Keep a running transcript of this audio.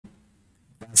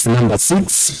Verse number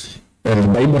 6, and the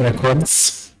Bible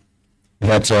records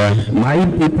that my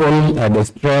people are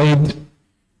destroyed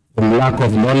from lack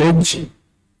of knowledge.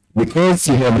 Because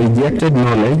you have rejected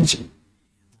knowledge,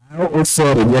 I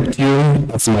also reject you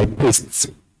as my priests.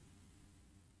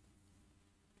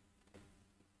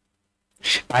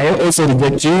 I also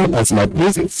reject you as my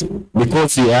priests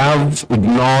because you have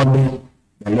ignored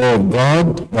the law of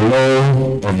God, the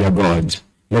law of your God.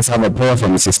 Let's have a prayer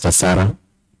from Sister Sarah.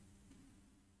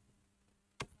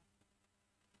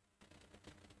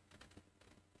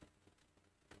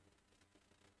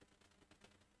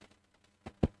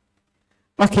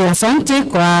 Okay, asante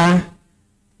kwa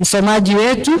msomaji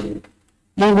wetu.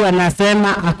 Mungu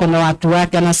anasema akona watu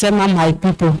wake, anasema my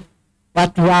people,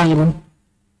 watu wangu.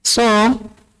 So,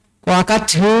 kwa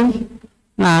wakati huu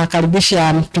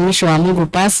nakaribisha mtumishi wa Mungu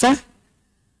Pastor.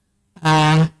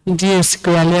 Ndiyo siku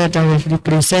ya leo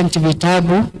tutapresent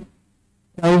vitabu.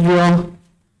 Kwa hivyo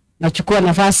nachukua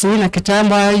nafasi hii na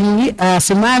kitabu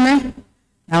simame,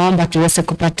 naomba tuweze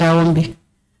kupata ombi.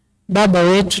 Baba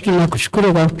wetu,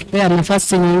 tunakushukuru kwa kutupea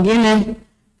nafasi nyingine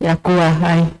ya kuwa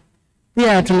hai.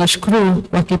 Pia tunashukuru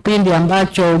kwa kipindi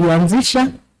ambacho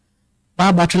ulianzisha.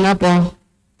 Baba,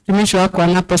 mtumishi wako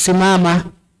anaposimama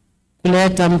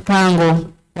kuleta mpango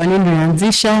kwa nini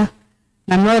ulianzisha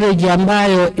na knowledge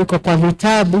ambayo iko kwa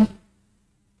vitabu,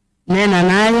 nena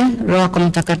naye Roho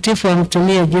Mtakatifu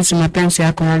amtumie jinsi mapenzi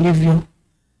yako yalivyo.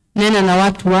 Nena na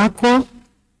watu wako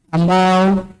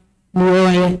ambao ni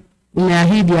wewe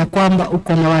umeahidi ya kwamba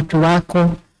uko na watu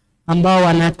wako ambao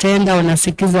wanatenda,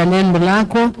 wanasikiza neno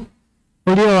lako,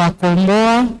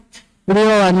 uliowakomboa,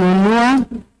 uliowanunua.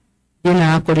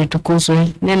 Jina lako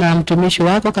litukuzwe. Nena na mtumishi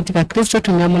wako katika Kristo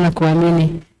tumeomba na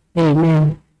kuamini.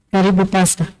 Amen. Karibu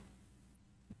Pastor.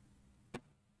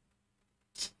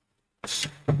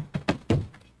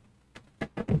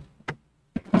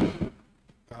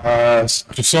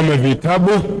 Tusome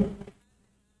vitabu.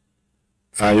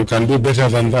 You can do better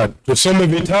than that. Tusome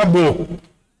vitabu.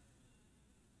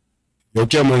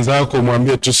 Yokia mwenzako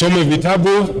mwambie tusome vitabu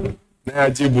na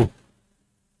ajibu.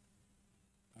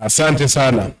 Asante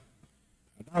sana.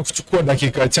 Nataka kuchukua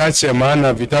dakika chache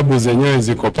maana vitabu zenyewe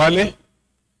ziko pale.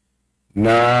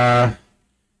 Na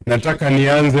nataka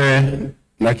nianze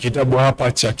na kitabu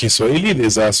hapa cha Kiswahili.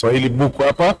 There's a Swahili book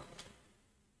hapa.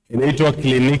 Inaitwa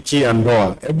Kliniki ya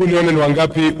Ndoa. Hebu nione ni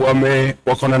wangapi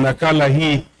wako na nakala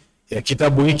hii ya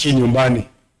kitabu hiki nyumbani.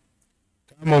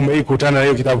 Kama umeikutana na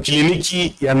hiyo kitabu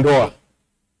Kliniki ya Ndoa.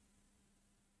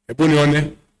 Hebu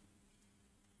nione.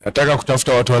 Nataka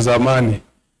kutafuta watu wa zamani.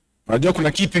 Unajua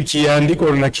kuna kitu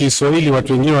kiandiko na Kiswahili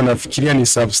watu wengine wanafikiria ni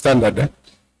substandard.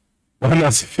 Bwana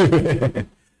asifiwe.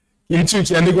 Kitu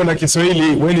kiandiko na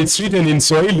Kiswahili, when it's written in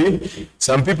Swahili,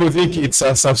 some people think it's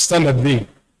a substandard thing.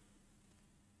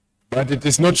 But it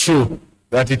is not true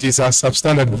that it is a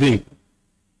substandard thing.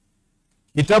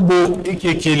 Kitabu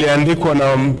hiki kiliandikwa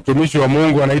na mtumishi wa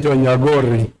Mungu anaitwa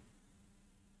Nyagori.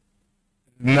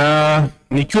 Na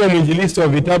nikiwa mwinjilisti wa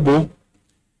vitabu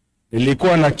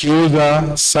nilikuwa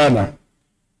nakiuza sana.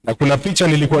 Na kuna picha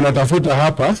nilikuwa natafuta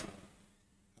hapa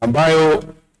ambayo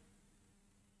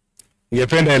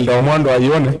ningependa Elda Mwando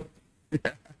aione.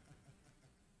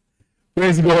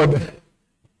 Praise God.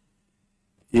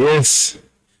 Yes.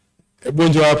 Hebu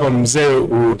njoo hapa mzee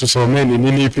utusomeni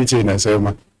nini picha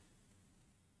inasema.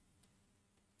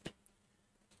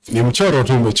 Ni mchoro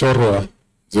tu umechorwa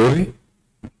nzuri.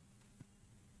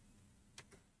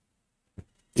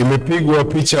 Imepigwa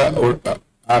picha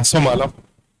soma alafu.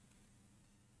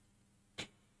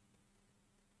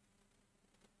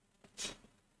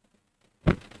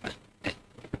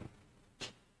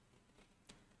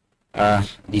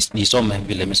 Nisome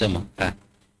vile nimesema.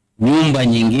 Nyumba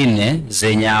nyingine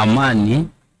zenye amani,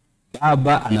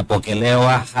 baba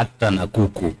anapokelewa hata na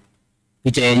kuku.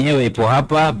 Picha yenyewe ipo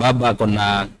hapa. Baba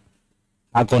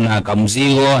ako na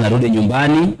kamzigo, anarudi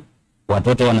nyumbani,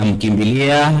 watoto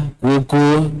wanamkimbilia,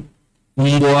 kuku,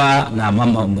 mbwa na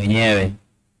mama mwenyewe.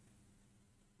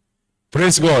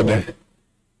 Praise God.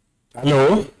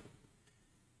 Hello.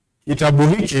 Kitabu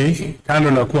hiki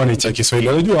kando na kuwa ni cha Kiswahili.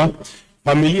 Unajua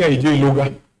familia haijui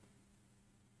lugha.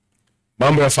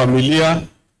 Mambo ya familia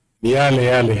ni yale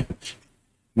yale.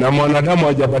 Na mwanadamu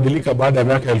hajabadilika baada ya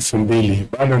miaka 2000,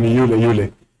 bado ni yule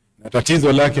yule. Na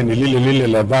tatizo lake ni lile lile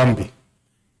la dhambi.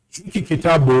 Hiki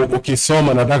kitabu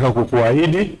ukisoma, nataka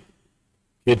kukuahidi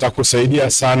kitakusaidia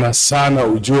sana sana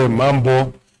ujue mambo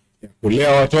ya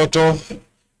kulea watoto,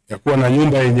 ya kuwa na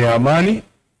nyumba yenye amani.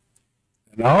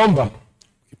 Naomba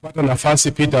ukipata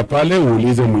nafasi pita pale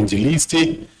uulize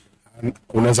mwinjilisti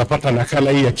unaweza pata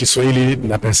nakala hii ya Kiswahili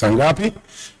na pesa ngapi.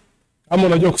 Kama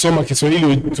unajua kusoma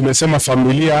Kiswahili, tumesema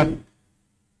familia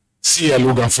si ya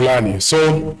lugha fulani.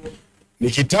 So ni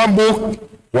kitabu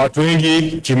watu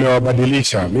wengi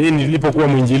kimewabadilisha. Mimi nilipokuwa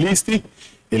mwinjilisti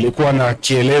nilikuwa na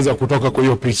kieleza kutoka kwa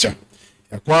hiyo picha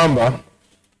ya kwamba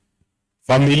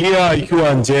familia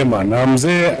ikiwa njema na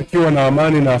mzee akiwa na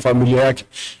amani na familia yake,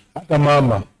 hata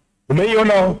mama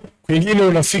umeiona kwingine,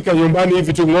 unafika nyumbani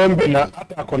hivi tu ng'ombe na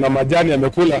hata ako na majani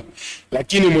amekula,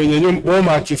 lakini mwenye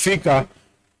boma akifika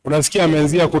unasikia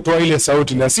ameanzia kutoa ile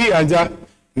sauti, na si anja,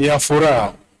 ni ya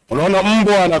furaha. Unaona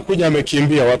mbwa anakuja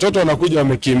amekimbia, watoto wanakuja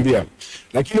wamekimbia.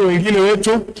 Lakini wengine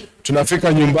wetu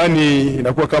tunafika nyumbani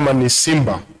inakuwa kama ni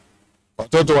simba.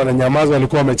 Watoto wananyamaza,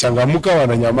 walikuwa wamechangamuka,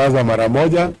 wananyamaza mara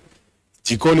moja.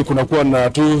 Jikoni kunakuwa na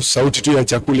tu sauti tu ya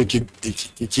chakula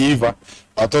kikiiva,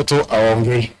 watoto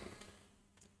hawaongei.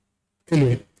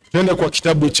 Anyway, tuende kwa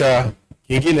kitabu cha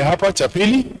kingine hapa cha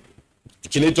pili,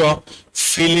 kinaitwa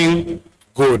Feeling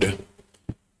Good.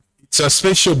 It's a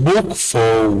special book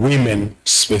for women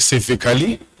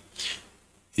specifically.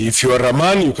 If you are a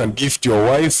man, you can gift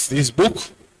your wife this book.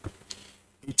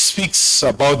 It speaks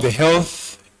about the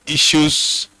health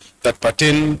issues that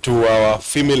pertain to our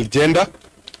female gender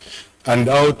and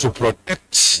how to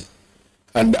protect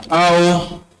and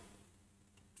how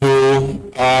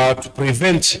to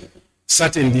prevent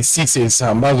certain diseases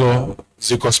ambazo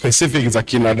ziko specific za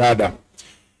kina dada.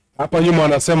 Hapa nyuma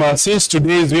wanasema, since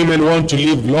today's women want to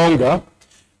live longer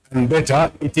and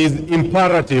better, it is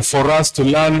imperative for us to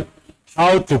learn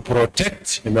how to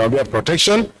protect, nimewaambia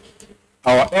protection,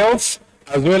 our health,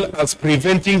 as well as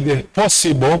preventing the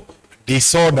possible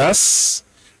disorders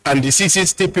and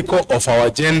diseases typical of our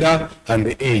gender and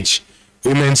the age.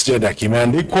 Women's gender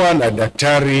kimeandikwa na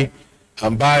daktari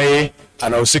ambaye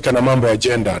anahusika na mambo ya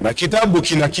gender. Na kitabu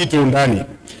kina kitu ndani.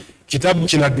 Kitabu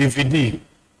kina DVD.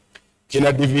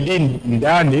 Kina DVD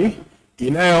ndani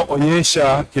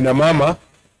inayoonyesha kina mama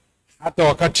hata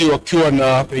wakati wakiwa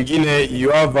na pengine you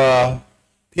have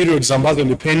periods ambazo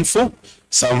ni painful,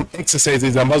 some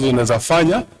exercises ambazo unaweza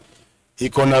fanya.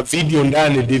 Iko na video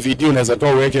ndani, DVD unaweza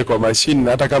toa uweke kwa machine,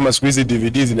 na hata kama siku hizi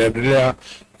DVD zinaendelea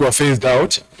kuwa phased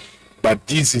out, but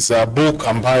this is a book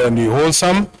ambayo ni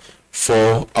wholesome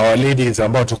for our ladies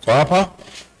ambao tuko hapa.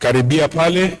 Karibia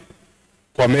pale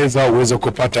kwa meza uweze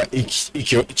kupata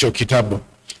hicho kitabu.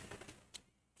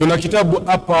 Tuna kitabu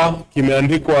hapa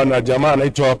kimeandikwa na jamaa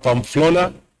anaitwa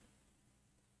Pamplona,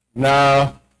 na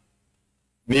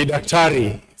ni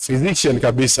daktari, physician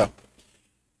kabisa,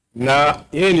 na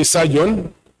yeye ni surgeon,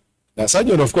 na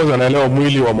surgeon of course anaelewa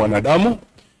mwili wa mwanadamu,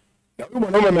 na huyu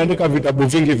mwanaume ameandika vitabu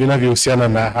vingi vinavyohusiana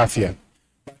na afya.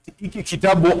 Hiki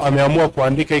kitabu ameamua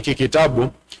kuandika hiki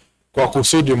kitabu kwa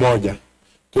kusudi moja,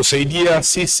 kusaidia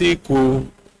sisi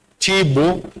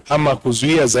kutibu ama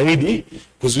kuzuia zaidi,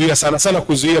 kuzuia sana sana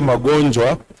kuzuia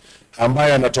magonjwa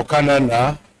ambayo yanatokana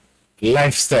na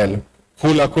lifestyle,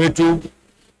 kula kwetu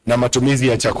na matumizi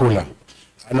ya chakula.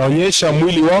 Anaonyesha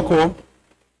mwili wako,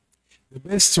 the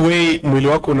best way mwili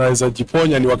wako unaweza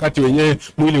jiponya ni wakati wenyewe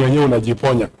mwili wenyewe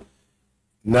unajiponya.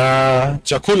 Na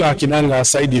chakula hakinanga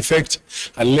side effect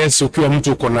unless ukiwa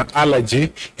mtu uko na allergy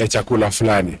ya chakula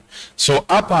fulani. So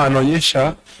hapa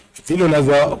anaonyesha vile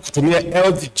unaweza kutumia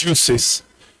health juices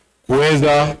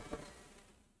kuweza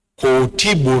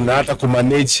kutibu na hata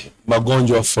kumanage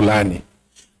magonjwa fulani.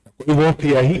 Kwa hivyo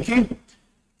pia hiki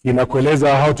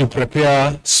inakueleza how to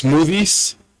prepare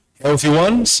smoothies, healthy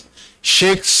ones,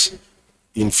 shakes,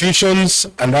 infusions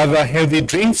and other healthy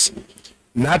drinks,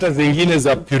 na hata zingine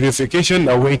za purification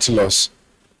na weight loss.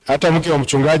 Hata mke wa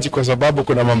mchungaji, kwa sababu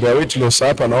kuna mambo ya weight loss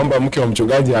hapa, naomba mke wa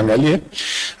mchungaji angalie.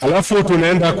 Alafu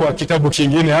tunaenda kwa kitabu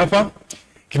kingine hapa,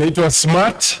 kinaitwa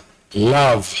Smart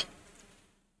Love.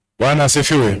 Bwana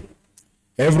asifiwe.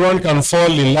 Everyone can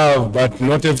fall in love, but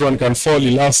not everyone can fall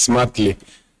in love smartly.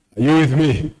 Are you with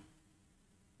me?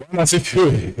 Bwana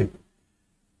asifiwe.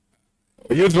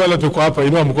 Youth wale tuko hapa,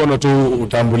 inua mkono tu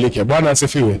utambulike. Bwana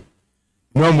asifiwe.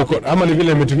 Inua mkono, ama ni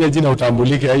vile nimetumia jina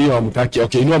utambulike, hiyo hamtaki.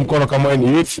 Okay, inua mkono kama wewe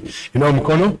ni youth, inua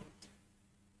mkono.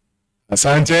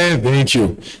 Asante, thank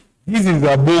you. This is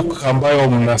a book ambayo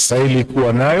mnastahili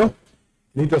kuwa nayo.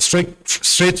 Inaitwa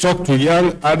Straight Talk to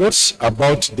Young Adults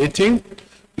About Dating,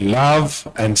 Love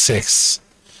and Sex.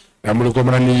 Na mlikuwa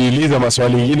mnaniuliza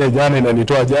maswali mengine jana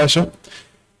inanitoa jasho.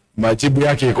 Majibu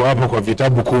yake iko hapo kwa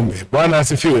vitabu kumbe. Bwana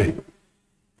asifiwe.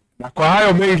 Na kwa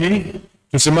hayo mengi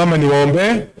tusimama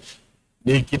niwaombe.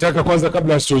 Nikitaka kwanza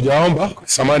kabla tujaomba,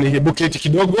 samani hebu keti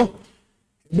kidogo.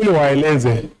 Hebu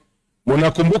waeleze.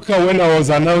 Mnakumbuka when I was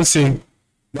announcing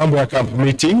mambo ya camp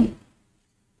meeting,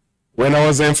 when I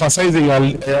was emphasizing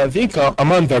I think a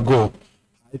month ago,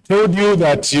 I told you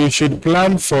that you should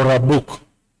plan for a book.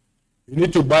 You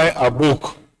need to buy a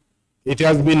book. It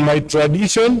has been my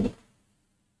tradition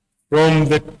From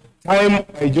the time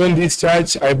I joined this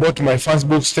church, I bought my first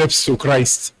book, Steps to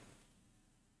Christ.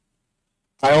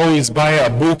 I always buy a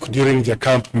book during the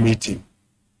camp meeting.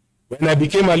 When I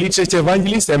became a literature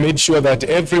evangelist, I made sure that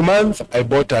every month I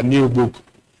bought a new book.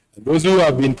 And those who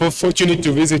have been fortunate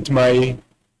to visit my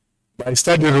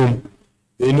study room,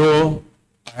 they know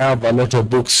I have a lot of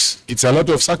books. It's a lot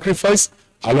of sacrifice,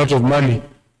 a lot of money.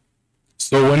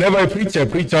 So whenever I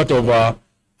preach out of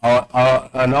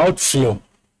an outflow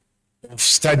of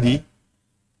study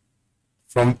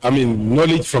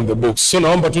knowledge from the books. So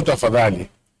naomba tu tafadhali,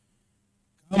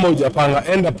 kama hujapanga,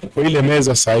 enda kwa ile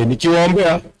meza sahi.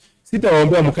 Nikiwaombea,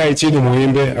 sitawaombea mkae chini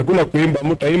muimbe. Hakuna kuimba,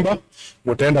 mtaimba,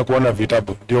 mtaenda kuona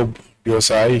vitabu. Ndio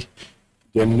sahi.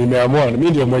 Ndio nimeamua, mimi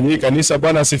ndio mwenye kanisa.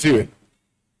 Bwana asifiwe.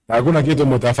 Na hakuna kitu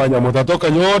mtafanya, mtatoka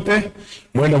nyote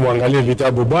muende muangalie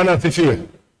vitabu. Bwana asifiwe.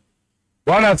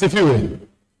 Bwana asifiwe.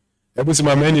 Hebu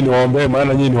simameni niwaombee,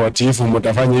 maana nyinyi ni watiifu,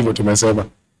 mtafanya hivyo tumesema.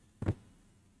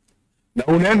 Na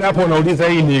unaenda hapo unauliza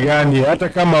hii ni gani? Hata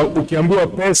kama ukiambiwa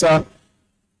pesa,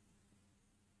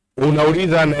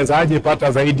 unauliza naweza aje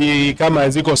pata zaidi, kama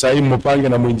ziko sahihi mpange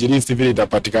na mwinjilisti vile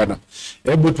itapatikana.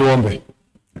 Hebu tuombe.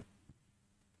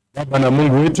 Baba na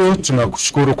Mungu wetu,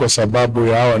 tunakushukuru kwa sababu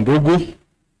ya hawa ndugu.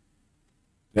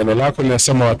 Neno lako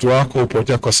linasema watu wako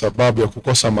hupotea kwa sababu ya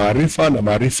kukosa maarifa, na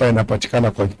maarifa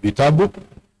yanapatikana kwa vitabu.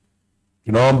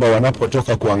 Tunaomba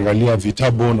wanapotoka kuangalia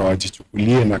vitabu na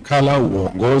wajichukulie nakala,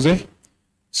 uongoze,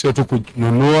 sio tu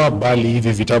kununua bali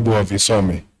hivi vitabu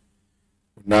wavisome.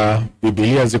 Na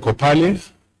Biblia ziko pale,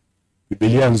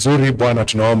 Biblia nzuri Bwana,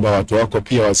 tunaomba watu wako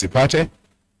pia wazipate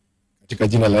katika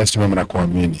jina la Yesu na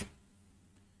kuamini.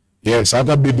 Yes,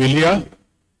 hata Biblia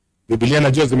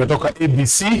najua zimetoka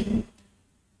ABC.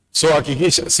 So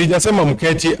hakikisha, sijasema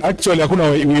mketi, actually hakuna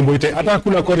wimbo hata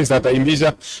hakuna chorus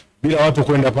ataimbisha bila watu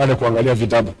kwenda pale kuangalia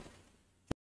vitabu.